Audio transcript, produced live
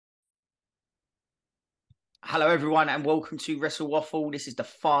Hello, everyone, and welcome to Wrestle Waffle. This is the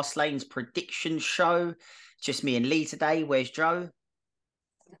Fastlane's prediction show. Just me and Lee today. Where's Joe?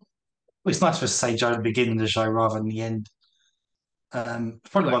 Well, it's nice for us to say Joe at the beginning of the show rather than the end. He Probably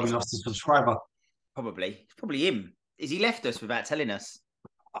won't why we listen. lost a subscriber. Probably. It's probably him. Is he left us without telling us?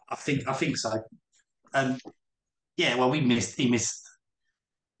 I think so. Um, yeah, well, he missed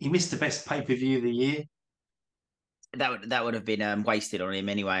the best pay per view of the year. That would have been wasted on him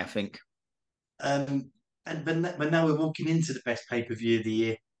anyway, I think. Um, but now we're walking into the best pay per view of the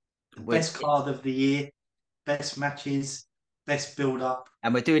year, the We're, best card of the year, best matches, best build up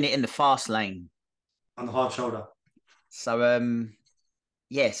and we're doing it in the fast lane. on the hard shoulder. So,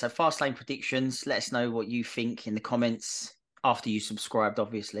 yeah, so Fastlane predictions. Let us know what you think in the comments after you subscribed,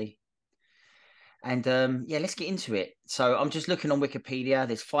 obviously. And yeah, let's get into it. So I'm just looking on Wikipedia.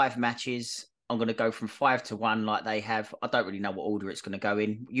 There's 5 matches. I'm going to go from 5 to 1 like they have. I don't really know what order it's going to go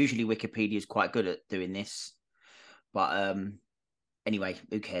in. Usually Wikipedia is quite good at doing this. But anyway,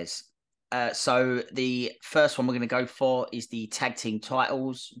 who cares? So the first one we're going to go for is the tag team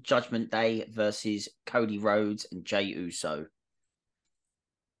titles, Judgment Day versus Cody Rhodes and Jey Uso.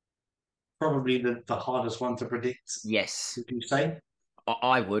 Probably the hardest one to predict. Yes, Would you say?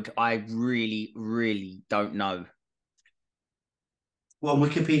 I would. I really, really don't know. Well,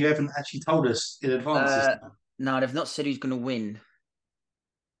 Wikipedia haven't actually told us in advance this Uh, time. no, they've not said who's going to win.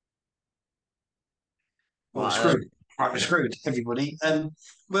 Well, we're But screwed. Right, we're screwed, everybody.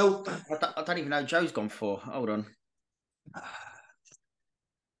 Well, I don't even know Joe's gone for. Hold on.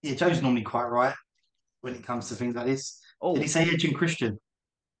 yeah, Joe's normally quite right when it comes to things like this. Did he Oh, say Edge and Christian?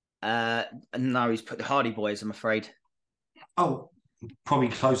 uh, no, he's put the Hardy Boys, I'm afraid. Oh, probably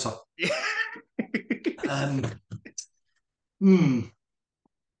closer. Um, hmm.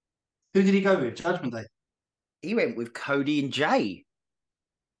 Who did he go with? Judgment Day. He went with Cody and Jay.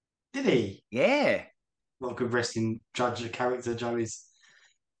 Did he? Yeah. What a good wrestling judge of character Joe is.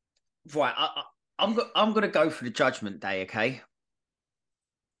 Right. I'm gonna go for the Judgment Day, okay?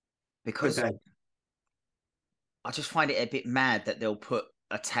 Because Okay. I just find it a bit mad that they'll put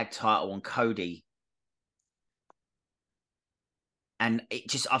a tag title on Cody. And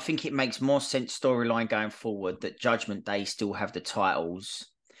I think it makes more sense storyline going forward that Judgment Day still have the titles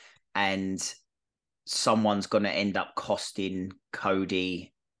and someone's going to end up costing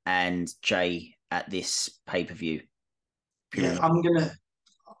Cody and Jay at this pay per view. Yeah, I'm gonna.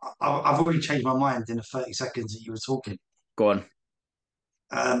 I've already changed my mind in the 30 seconds that you were talking. Go on.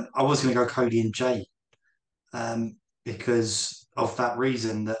 I was going to go Cody and Jay because of that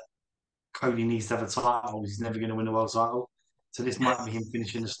reason that Cody needs to have a title. He's never going to win a world title. So this might be him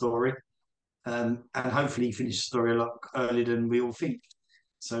finishing the story. And hopefully he finished the story a lot earlier than we all think.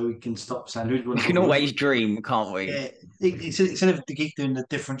 So we can stop saying who do you We want to can talk about? always dream, can't we? Yeah, instead of to keep doing the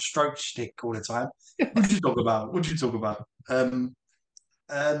different stroke stick all the time, what do you talk about? What do you talk about? Um,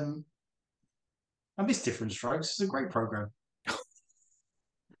 I miss different strokes. It's a great program.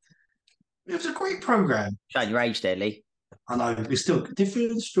 It was a great program. Showing your age there, Lee. I know it's still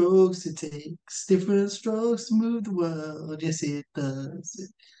different strokes it takes, different strokes to move the world. Yes, it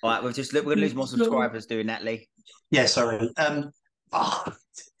does. All right, we're gonna lose more subscribers doing that, Lee. Yeah, sorry. Oh,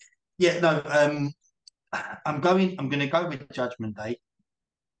 yeah, no. I'm going to go with Judgment Day,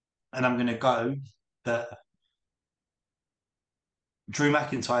 and I'm going to go that Drew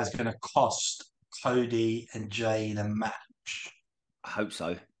McIntyre is going to cost Cody and Jay the match. I hope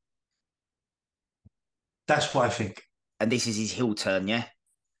so. That's what I think. And this is his heel turn, yeah.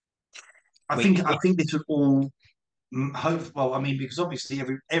 I We, think I we think this would all hope. Well, I mean, because obviously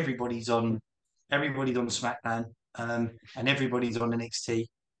everybody's on SmackDown, and everybody's on NXT.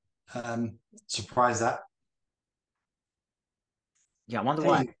 Surprise that. yeah, I wonder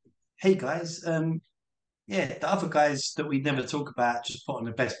why. Hey, hey guys. Yeah, the other guys that we never talk about just put on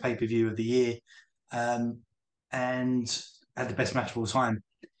the best pay per view of the year, um, and had the best match of all time.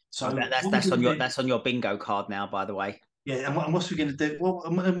 Oh, So what we're going to do, that's on your bingo card now, by the way. yeah, and what's we going to do? What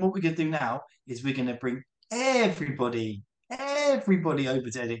we're going to do now is we're going to bring everybody over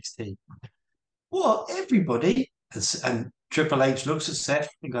to NXT. What everybody? And Triple H looks at Seth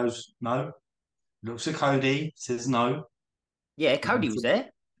and goes, no. Looks at Cody, says no. Yeah, Cody was there.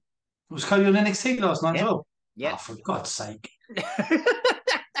 Was Cody on NXT last night as Yep. well? Oh, Yep. for God's sake!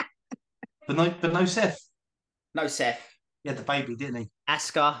 But no Seth. No, Seth. He had the baby, didn't he?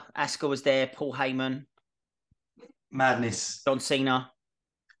 Asuka was there. Paul Heyman, Madness. John Cena.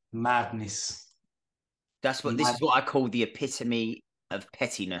 Madness. This is Mad. what I call the epitome of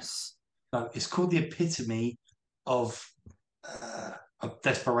pettiness. No, it's called the epitome of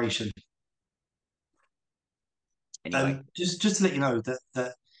desperation. Anyway, Just to let you know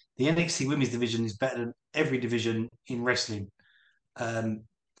that the NXT Women's division is better than every division in wrestling. Um,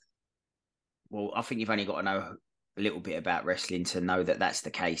 Well, I think you've only got to know a little bit about wrestling to know that that's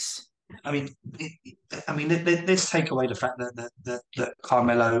the case. I mean, let's take away the fact that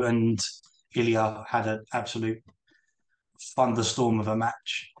Carmelo and Ilya had an absolute thunderstorm of a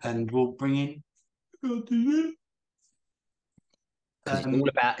match, and we'll bring in. Because Um,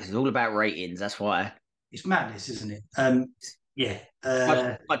 it's all about ratings. That's why. it's madness, isn't it? Yeah,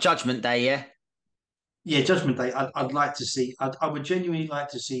 Like Judgment Day, yeah. yeah. Judgment Day. I'd like to see. I would genuinely like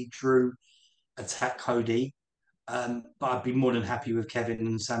to see Drew attack Cody, but I'd be more than happy with Kevin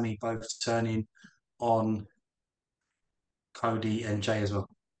and Sammy both turning on Cody and Jay as well.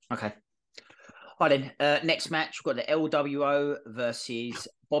 Okay. All right then. Next match, we've got the LWO versus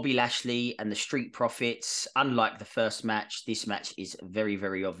Bobby Lashley and the Street Profits. Unlike the first match, this match is very,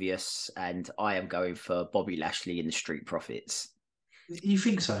 very obvious, and I am going for Bobby Lashley and the Street Profits. You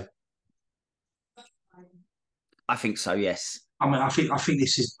think so? I think so. Yes. I mean, I think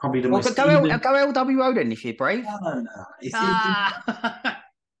this is probably the Well, most even. go LWO then if you're brave. No. Ah.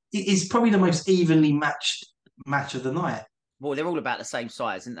 It's probably the most evenly matched match of the night. Well, they're all about the same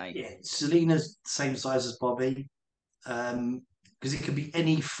size, aren't they? Yeah, Selena's same size as Bobby, because it could be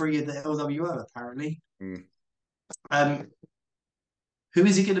any three of the LWO apparently. Mm. Um, who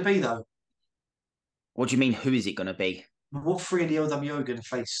is it going to be though? What do you mean? Who is it going to be? What three of the LWO are going to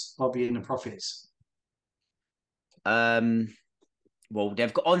face Bobby and the Profits? Um, well,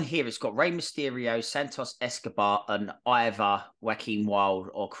 they've got on here. It's got Rey Mysterio, Santos Escobar, and either Joaquin Wild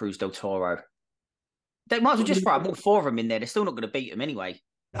or Cruz del Toro. They might as well just throw all four of them in there. They're still not going to beat them anyway.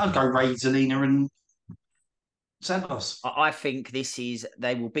 I'd go Ray, Zelina, and Santos. I think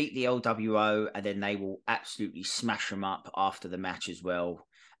they will beat the LWO and then they will absolutely smash them up after the match as well.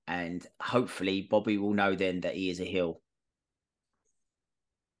 And hopefully Bobby will know then that he is a heel.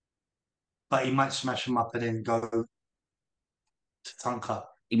 But he might smash them up and then go to Tonka.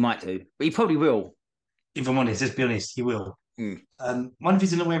 He might do, but he probably will. If I'm honest, let's be honest, he will. Mm. One of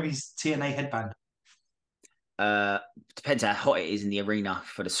he's going to wear his TNA headband. Uh, Depends how hot it is in the arena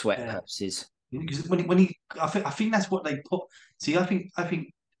for the sweat purposes. Because I think that's what they put. See, I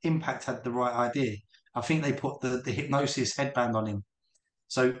think Impact had the right idea. I think they put the hypnosis headband on him,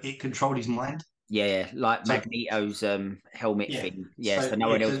 so it controlled his mind. Yeah, like So Magneto's helmet yeah, thing. Yeah, so no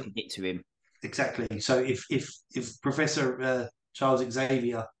one else can get to him. exactly. So if Professor Charles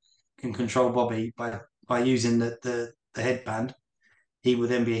Xavier can control Bobby by using the headband, he will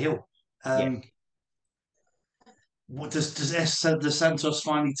then be a heel. Yeah. What does Santos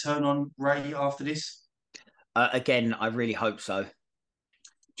finally turn on Ray after this? Again, I really hope so. Do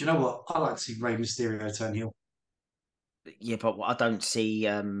you know what? I like to see Ray Mysterio turn heel. Yeah, but I don't see.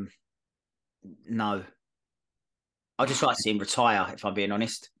 No, I just like to see him retire. If I'm being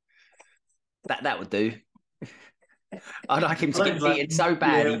honest, that would do. I'd like him to get beaten so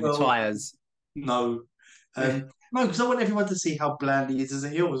bad he retires. No, no, because I want everyone to see how bland he is as a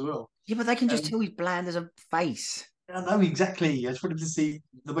heel as well. Yeah, but they can just tell he's bland as a face. I know exactly. I just wanted to see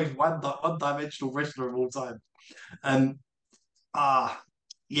the most one-dimensional wrestler of all time. Ah,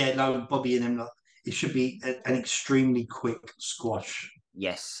 yeah, no, Bobby and him. Like, it should be an extremely quick squash,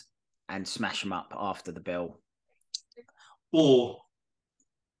 Yes, and smash him up after the bell. or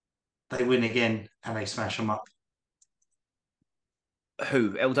they win again and they smash him up.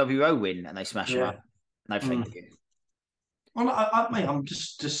 Who LWO win and they smash him up? No, thank you. Well, mate, I'm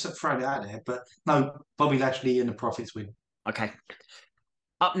just throwing it out there, but no, Bobby Lashley and the Profits win. Okay.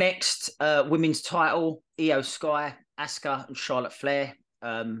 Up next, women's title: Io Sky, Asuka, and Charlotte Flair.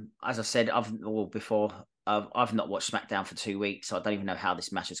 As I said, I've not watched SmackDown for 2 weeks, so I don't even know how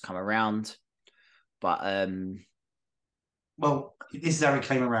this match has come around. But well, this is how it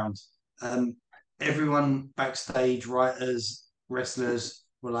came around. Everyone backstage, writers, wrestlers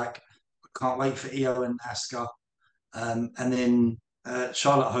were like, "Can't wait for Io and Asuka." And then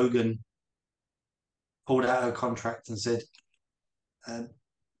Charlotte Hogan pulled out her contract and said,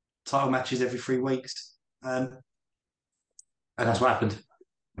 "Title matches every 3 weeks," and that's what happened.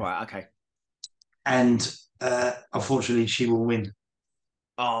 right, okay. And unfortunately, she will win.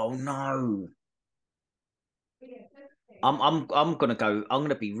 Oh no. I'm gonna go. I'm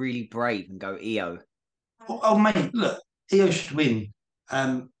gonna be really brave and go Io. Oh, mate, look, Io should win.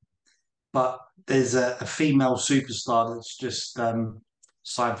 But there's a female superstar that's just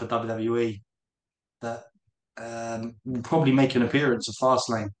signed for WWE that will probably make an appearance at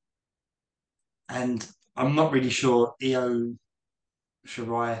Fastlane. And I'm not really sure Io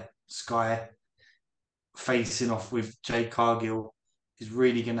Shirai Sky facing off with Jade Cargill is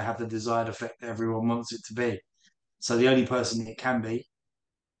really going to have the desired effect that everyone wants it to be. So the only person it can be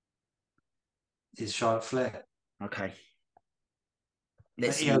is Charlotte Flair. Okay. But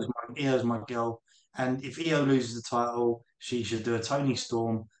Let's see. Io's my girl. And if Io loses the title, she should do a Tony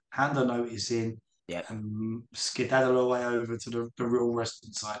Storm, hand her notice in, Yep. and skedaddle her way over to the real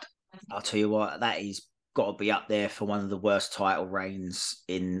wrestling side. I'll tell you what, that is got to be up there for one of the worst title reigns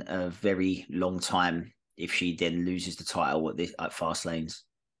in a very long time. If she then loses the title at Fastlane's.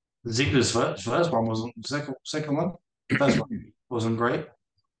 Ziggler's first one wasn't second one. First one wasn't great.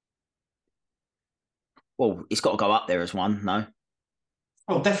 Well, it's got to go up there as one. No.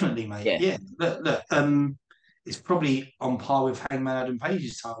 Oh, definitely, mate. Yeah. Yeah, look. It's probably on par with Hangman Adam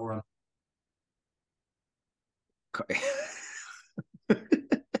Page's title run.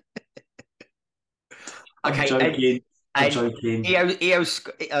 I'm Okay, joking. I'm and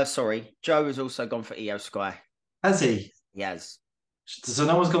joking. sorry, Joe has also gone for Io Sky. Has he? He has. So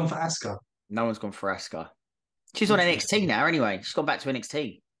no one's gone for Asuka. No one's gone for Asuka. She's on NXT Interesting. now anyway. She's gone back to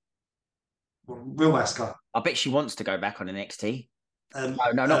NXT. Real Asuka. I bet she wants to go back on NXT. Um,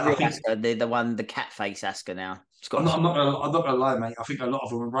 No, not I real think Asuka. The one, the cat face Asuka now. She's I'm got not. I'm not gonna lie, mate. I think a lot of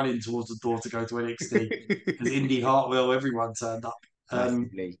them are running towards the door to go to NXT because Indy Hartwell, everyone turned up. Um,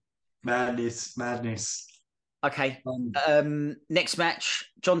 massively. madness. Okay. Next match: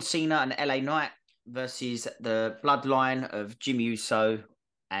 John Cena and LA Knight versus the Bloodline of Jim Uso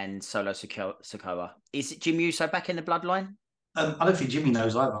and Solo Sikoa. Is Jim Uso back in the Bloodline? I don't think Jimmy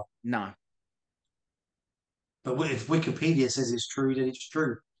knows either. No. But if Wikipedia says it's true, then it's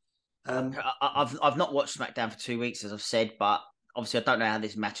true. Um, I've not watched SmackDown for 2 weeks, as I've said, but obviously I don't know how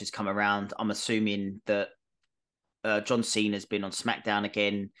this match has come around. I'm assuming that John Cena's been on SmackDown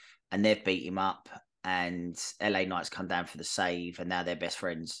again, and they've beat him up, and LA Knight's come down for the save, and now they're best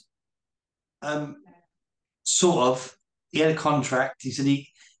friends. um, sort of. He had a contract. He said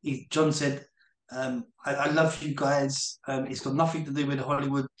John said, I love you guys. It's got nothing to do with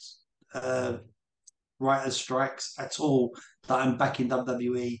Hollywood uh, writers' strikes at all. That I'm back in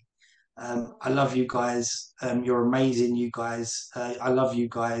WWE. I love you guys. You're amazing, you guys. I love you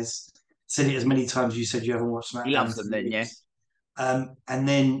guys. Said it as many times you said you haven't watched He SmackDown loves in them, two then, yeah. weeks. And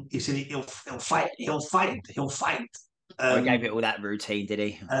then he said he'll fight, he'll fight, he'll fight. Oh, he gave Um, it all that routine, did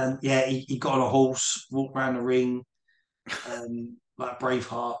he? yeah, he got on a horse, walked around the ring, like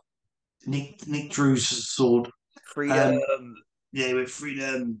Braveheart. Nick Drew's sword. Um, Freedom. yeah, with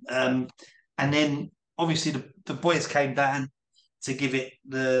freedom. And then obviously the boys came down to give it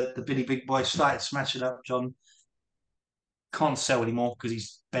the Billy Big Boy started smashing up John. Can't sell anymore because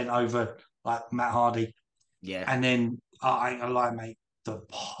he's bent over like Matt Hardy. Yeah. And then I ain't gonna lie, mate, the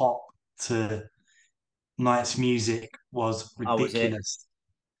pop to Knight's music was Oh, was it? ridiculous.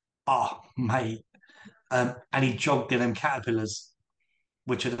 Oh, mate. And he jogged in them caterpillars,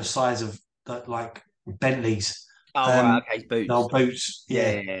 which are the size of like Bentleys. Oh, right. Um, Okay, the boots. old boots,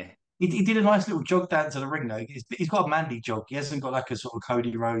 Yeah, yeah. yeah, yeah. He did a nice little jog down to the ring though. He's got a manly jog. He hasn't got like a sort of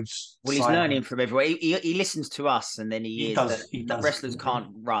Cody Rhodes Well, he's side. learning from everywhere. He listens to us, and then he He hears that, does. He that does. wrestlers can't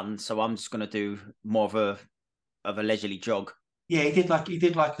run, so I'm just going to do more of a leisurely jog. Yeah, he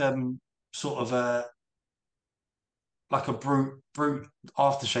did like sort of a like a brute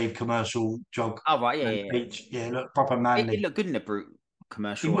aftershave commercial jog Oh, right. Yeah, around yeah, the yeah. beach. Yeah, look proper It manly. looked good in a brute He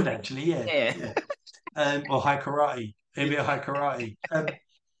commercial, I would think. actually, yeah, Yeah. yeah. Or high karate, a bit of high karate.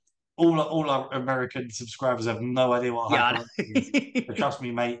 All our American subscribers have no idea what high Yeah. karate is. But trust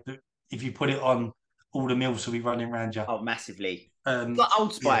me, mate, if you put it on, all the mills will be running around you. Oh, massively. It's Um, like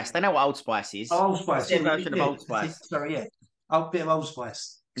Old yeah. Spice. They know what Old Spice is. Oh, Old It's Spice, their yeah, version of yeah. Old Spice. Sorry, yeah. A bit of Old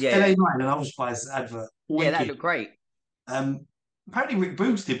Spice. Yeah, LA yeah. Nine and Old Spice advert, Yeah, that wicked. looked great. Apparently Rick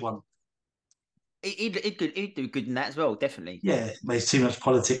Boogs did one. He'd do good in that as well, definitely. Yeah, there's too much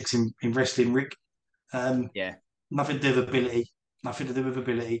politics in wrestling, Rick. Um, Yeah. nothing to do with ability. Nothing to do with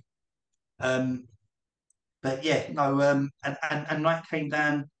ability. Um, but yeah, no. And Knight came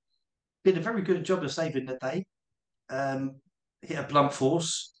down, did a very good job of saving the day. Hit a blunt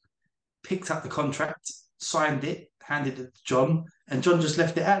force, picked up the contract, signed it, handed it to John, and John just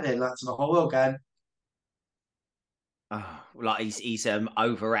left it out there like to the whole world going, Oh, like he's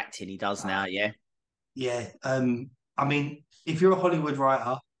overacting. He does now. ah, Yeah. yeah. I mean, if you're a Hollywood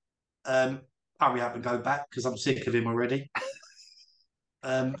writer, um, hurry up and go back because I'm sick of him already.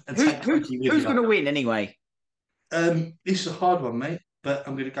 And take Cody with Who's you. going to win anyway? This is a hard one, mate, but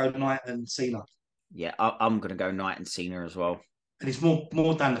I'm going to go Knight and Cena. Yeah, I'm going to go Knight and Cena as well. And it's more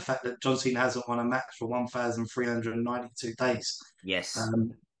down the fact that John Cena hasn't won a match for 1,392 days. Yes.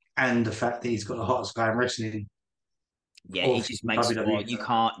 Um, and the fact that he's got the hottest guy in wrestling, Yeah, it obviously just from makes it more.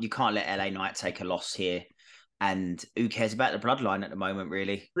 WWE. You can't let LA Knight take a loss here. And who cares about the bloodline at the moment,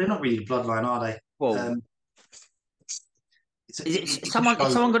 really? They're not really bloodline, are they? Well, Um, It's a Is show.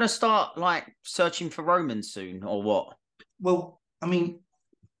 someone going to start like searching for Roman soon or what? Well, I mean,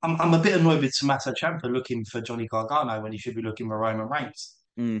 I'm a bit annoyed with Tommaso Ciampa looking for Johnny Gargano when he should be looking for Roman Reigns.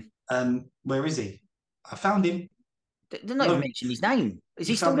 Mm. Where is he? I found him. They're not even No, mentioning his name. Is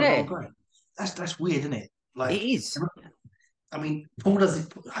you he still found the there? wrong guy. That's weird, isn't it? It Like, is. I mean, Paul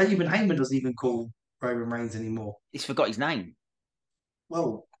doesn't. Even Heyman doesn't even call Roman Reigns anymore. He's forgot his name.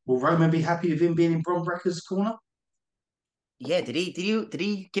 Well, will Roman be happy with him being in Bron Breakker's corner? Yeah, did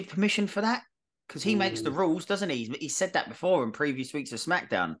he give permission for that? Because he makes the Ooh, rules, doesn't he? He said that before in previous weeks of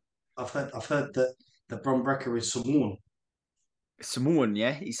SmackDown. I've heard that Bron Breakker is Samoan. Samoan,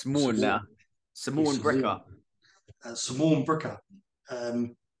 yeah, he's Samoan now. Samoan. He's Samoan Bricker. Samoan. Samoan Breakker.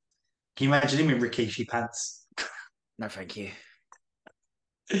 Can you imagine him in Rikishi pants? No, thank you.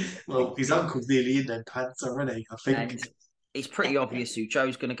 Well, his uncle's nearly in them pants already, I think. And it's pretty obvious who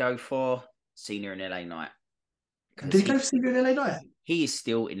Joe's going to go for. Cena and LA Knight because Did he go see you in LA Night? he is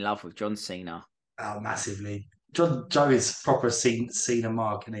still in love with John Cena. Oh, massively. Joe is proper Cena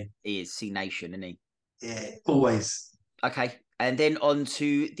mark, isn't he? He is C Nation, isn't he? Yeah, always. Okay, and then on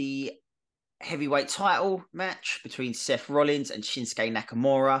to the heavyweight title match between Seth Rollins and Shinsuke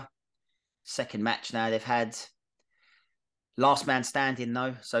Nakamura. Second match now they've had. Last man standing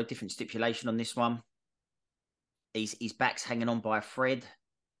though, so different stipulation on this one. His back's hanging on by a thread.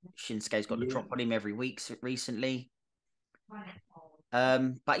 Shinsuke's got the drop on him every week recently.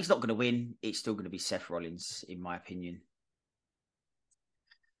 But he's not going to win. It's still going to be Seth Rollins, in my opinion.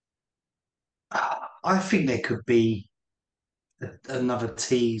 I think there could be another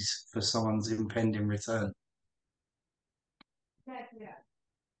tease for someone's impending return.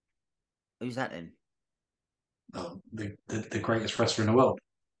 Who's that then? Oh, the greatest wrestler in the world,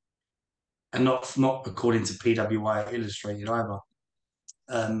 and not according to PWI Illustrated either.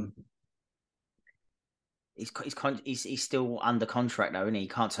 Um, He's still under contract though, isn't he? He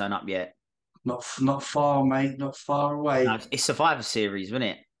can't turn up yet. not far, mate. Not far away. No, it's Survivor Series, isn't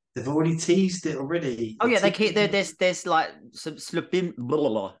it? They've already teased it already. Oh yeah, they keep there's like some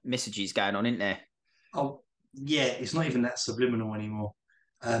messages going on, isn't there? Oh yeah, it's not even that subliminal anymore.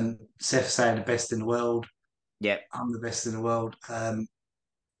 Seth saying the best in the world. Yeah. I'm the best in the world.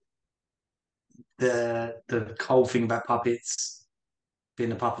 The whole thing about puppets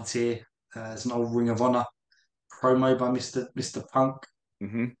being a puppeteer. It's an old Ring of Honor promo by Mister Punk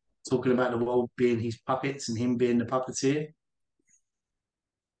Mm-hmm. talking about the world being his puppets and him being the puppeteer.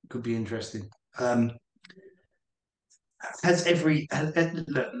 Could be interesting. Look,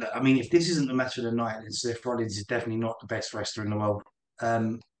 I mean, if this isn't the match of the night, then Seth Rollins is definitely not the best wrestler in the world,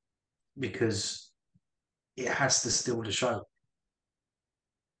 because it has to steal the show.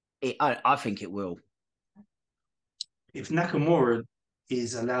 I think it will. If Nakamura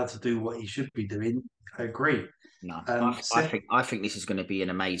is allowed to do what he should be doing, I agree. No, Seth I think this is going to be an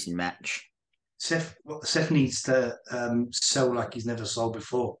amazing match. Seth needs to sell like he's never sold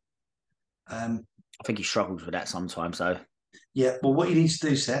before. I think he struggles with that sometimes, though. Yeah, well, what you need to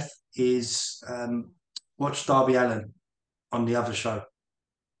do, Seth, is watch Darby Allin on the other show.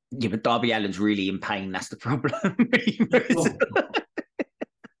 Yeah, but Darby Allin's really in pain. That's the problem. Well,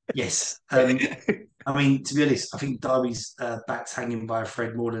 yes. I mean, to be honest, I think Darby's back's hanging by a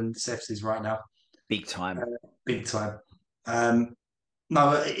thread more than Seth's is right now. Big time. Big time.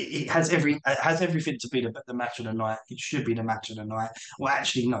 No, it has everything to be the match of the night. It should be the match of the night. Well,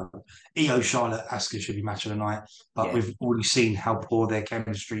 actually, no. Io Charlotte Asuka should be match of the night, but Yeah. we've already seen how poor their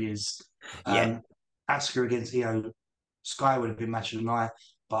chemistry is. Yeah. Asuka against Io Sky would have been match of the night,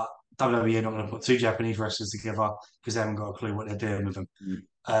 but WWE are not going to put two Japanese wrestlers together because they haven't got a clue what they're doing with them.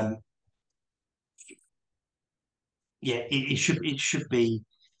 Mm. Yeah, it should be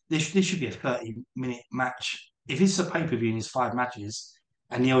this should be a 30-minute match. If it's a pay per view and it's 5 matches,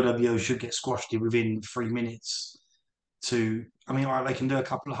 and the LWO should get squashed within 3 minutes. I mean, all right, they can do a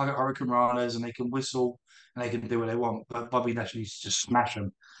couple of Hurricane Ranas and they can whistle and they can do what they want, but Bobby Lashley needs to just smash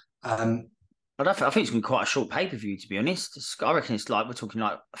them. I think it's been quite a short pay per view, to be honest. I reckon it's like we're talking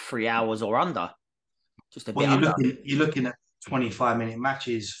like 3 hours or under, just a bit Well, under. you're looking at 25-minute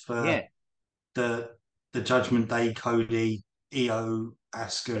matches for Yeah. the Judgment Day, Cody, Io,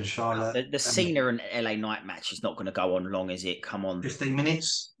 Asuka, and Charlotte. The Cena and LA Knight match is not going to go on long, is it? Come on. 15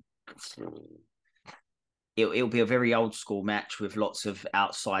 minutes. It'll be a very old school match with lots of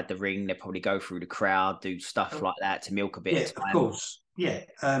outside the ring. They'll probably go through the crowd, do stuff like that to milk a bit of time. Of course. Yeah.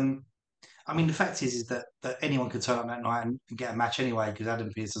 I mean, the fact is that anyone could turn up that night and get a match anyway because Adam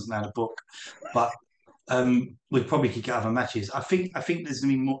Pearce doesn't have a book. But we probably could get other matches. I think there's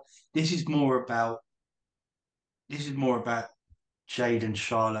going to be more. This is more about Jade and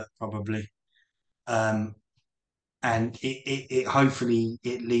Charlotte probably. and it hopefully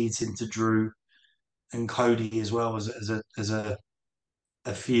it leads into Drew and Cody as well as a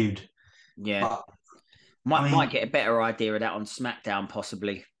feud. Yeah. But I Might mean, get a better idea of that on SmackDown,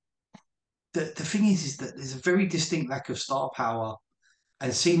 possibly. the thing is that there's a very distinct lack of star power,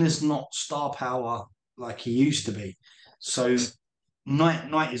 and Cena's not star power like he used to be. So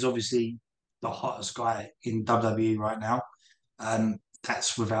Knight is obviously the hottest guy in WWE right now.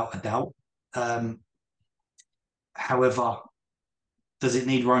 That's without a doubt. Um, However, does it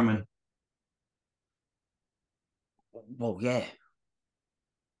need Roman? Well, yeah.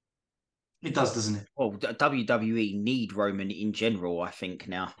 It does, doesn't it? Well, WWE need Roman in general, I think,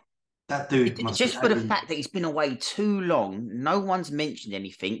 now. That dude must be Just for the hating. fact that he's been away too long, no one's mentioned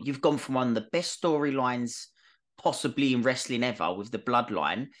anything. You've gone from one of the best storylines possibly in wrestling ever with the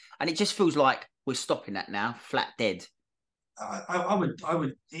bloodline, and it just feels like we're stopping that now, flat dead.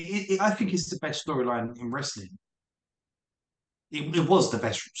 I think it's the best storyline in wrestling. It was the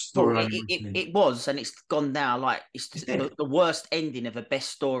best Well, storyline in wrestling. it was, and it's gone now. Like it's It's dead. the worst ending of a best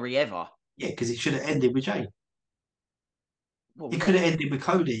story ever. Yeah, because it should have ended with Jay. Well, It yeah, could have ended with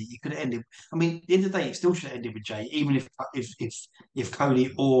Cody. It could have ended. I mean, at the end of the day, it still should have ended with Jay, even if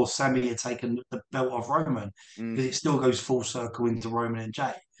Cody or Sammy had taken the belt off Roman, mm, because it still goes full circle into Roman and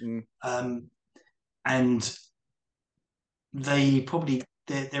Jay. mm, Um, and they probably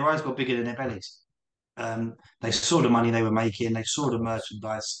their eyes got bigger than their bellies. They saw the money they were making, they saw the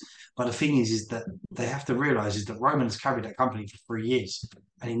merchandise. But the thing is that they have to realize is that Roman has carried that company for 3 years,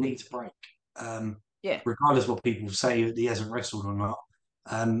 and he needs a break. yeah. Regardless of what people say that he hasn't wrestled or not.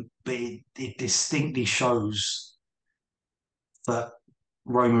 But it distinctly shows that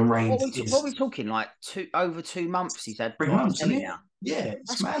Roman Reigns What we is talking like over 2 months? He's had 3 months, isn't telly it? now. Yeah, it's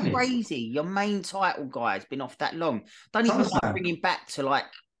That's madness. crazy. Your main title guy's been off that long. Don't even like SummerSlam. bring him back to like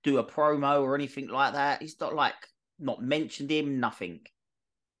do a promo or anything like that. He's not like not mentioned him. Nothing.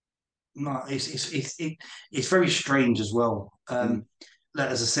 No, it's very strange as well. Mm. Like,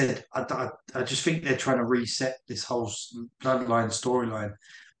 as I said, I just think they're trying to reset this whole bloodline storyline,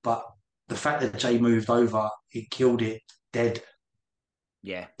 but the fact that Jay moved over, it killed it dead.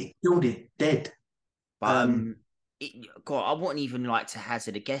 Yeah, It killed it dead. but God, I wouldn't even like to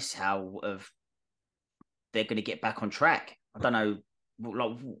hazard a guess how of they're going to get back on track. I don't know,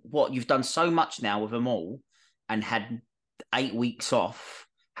 like what you've done so much now with them all, and had 8 weeks off.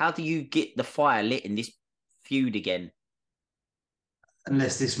 How do you get the fire lit in this feud again?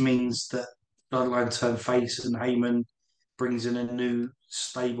 Unless this means that bloodline turn face and Heyman brings in a new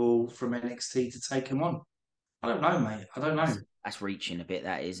stable from NXT to take him on. I don't know, mate. I don't know. That's reaching a bit,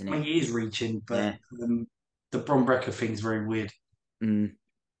 that isn't I mean, it? he is reaching, but Yeah. the Bron Breakker thing's very weird. Mm.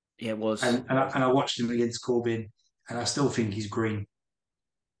 Yeah, it was. And I watched him against Corbin, and I still think he's green.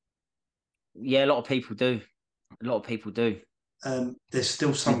 Yeah, a lot of people do. A lot of people do. There's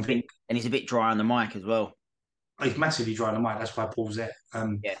still something. And he's a bit dry on the mic as well. He's massively dry in the mind. That's why Paul's there.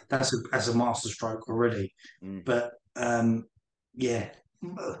 Yeah. That's a master stroke already. Mm. But yeah,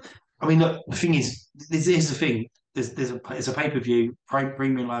 I mean, look. The thing is, here's the thing. It's a pay per view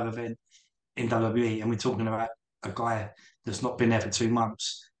premium live event in WWE, and we're talking about a guy that's not been there for 2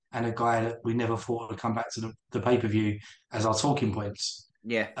 months, and a guy that we never thought would come back to the pay per view as our talking points.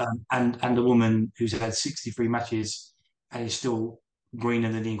 Yeah, And the woman who's had 63 matches and is still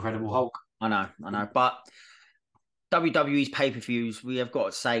greener than the Incredible Hulk. I know, I know. But WWE's pay-per-views, we have got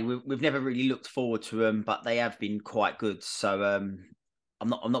to say, we've never really looked forward to them, but they have been quite good. So I'm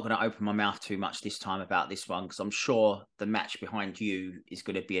not going to open my mouth too much this time about this one, because I'm sure the match behind you is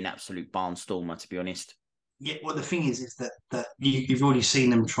going to be an absolute barnstormer, to be honest. Yeah, well, the thing is that you've already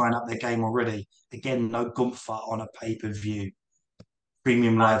seen them trying up their game already. Again, no Gunther on a pay per view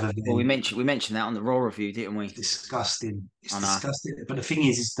premium live Well, event. we mentioned that on the Raw review, didn't we? It's disgusting. It's I know. disgusting. But the thing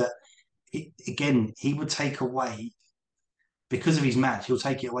is that again, he would take away because of his match. He'll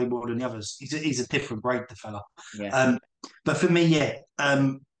take it away more than the others. He's a different breed, the fella. Yeah. Um, but for me, yeah,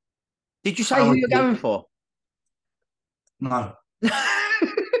 Did you say who power you're kick. going for? No.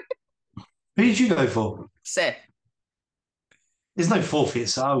 Who did you go for? Seth. There's no forfeit,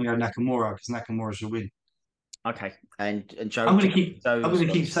 so I'll go Nakamura because Nakamura should win. Okay. And Joe, I'm gonna keep. I'm Joe's gonna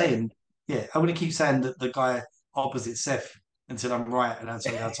gone keep Seth. saying. Yeah, I'm gonna keep saying that the guy opposite Seth until I'm right and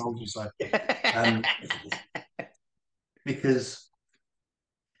until I told you so. Um, because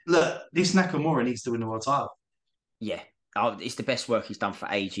look, this Nakamura needs to win the world title. Yeah. Oh, it's the best work he's done for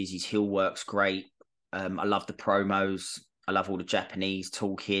ages. His heel work's great. I love the promos. I love all the Japanese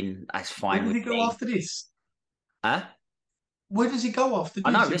talking. That's Where fine does with he go me. after this? Huh? Where does he go after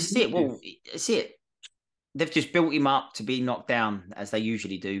I this? know, If this he is it. loses? Well, it's it. they've just built him up to be knocked down as they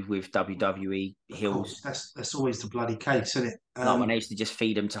usually do with WWE Of course, heels. that's always the bloody case, isn't it? Like when they used to just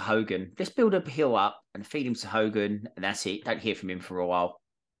feed him to Hogan. Just build a heel up and feed him to Hogan, and that's it. Don't hear from him for a while.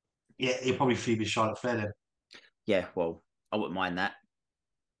 Yeah, he'll probably feed with Charlotte Flair then. Yeah, well, I wouldn't mind that.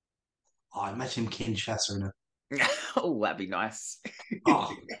 Oh, imagine Kinshasa in it. Oh, that'd be nice.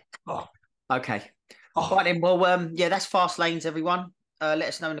 Oh, oh, Okay. Right oh. then. Well, yeah, that's Fast Lanes, everyone. Let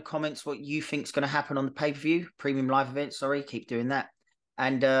us know in the comments what you think's going to happen on the pay-per-view, premium live event. Sorry, keep doing that.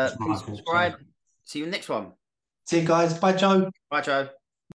 And That's my please fault. Sorry. subscribe. See you in the next one. See you guys. Bye, Joe. Bye, Joe.